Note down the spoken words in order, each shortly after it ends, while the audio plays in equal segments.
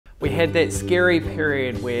We had that scary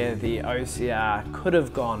period where the OCR could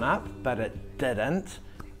have gone up, but it didn't,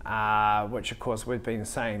 which of course we've been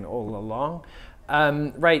saying all along.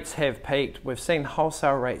 Rates have peaked. We've seen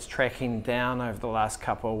wholesale rates tracking down over the last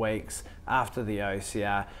couple of weeks after the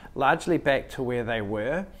OCR, largely back to where they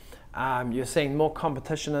were. You're seeing more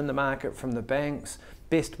competition in the market from the banks.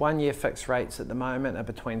 Best one-year fixed rates at the moment are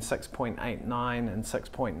between 6.89 and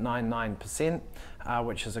 6.99%,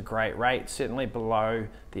 which is a great rate, certainly below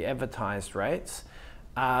the advertised rates.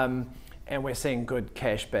 And we're seeing good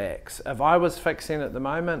cash backs. If I was fixing at the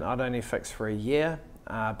moment, I'd only fix for a year,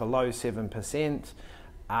 below 7%,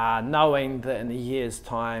 knowing that in a year's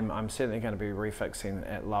time, I'm certainly going to be refixing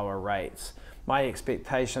at lower rates. My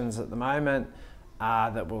expectations at the moment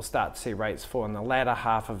are that we'll start to see rates fall in the latter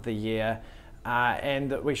half of the year,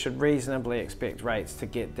 and that we should reasonably expect rates to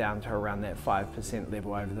get down to around that 5%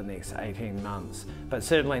 level over the next 18 months, but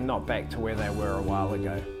certainly not back to where they were a while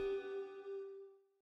ago.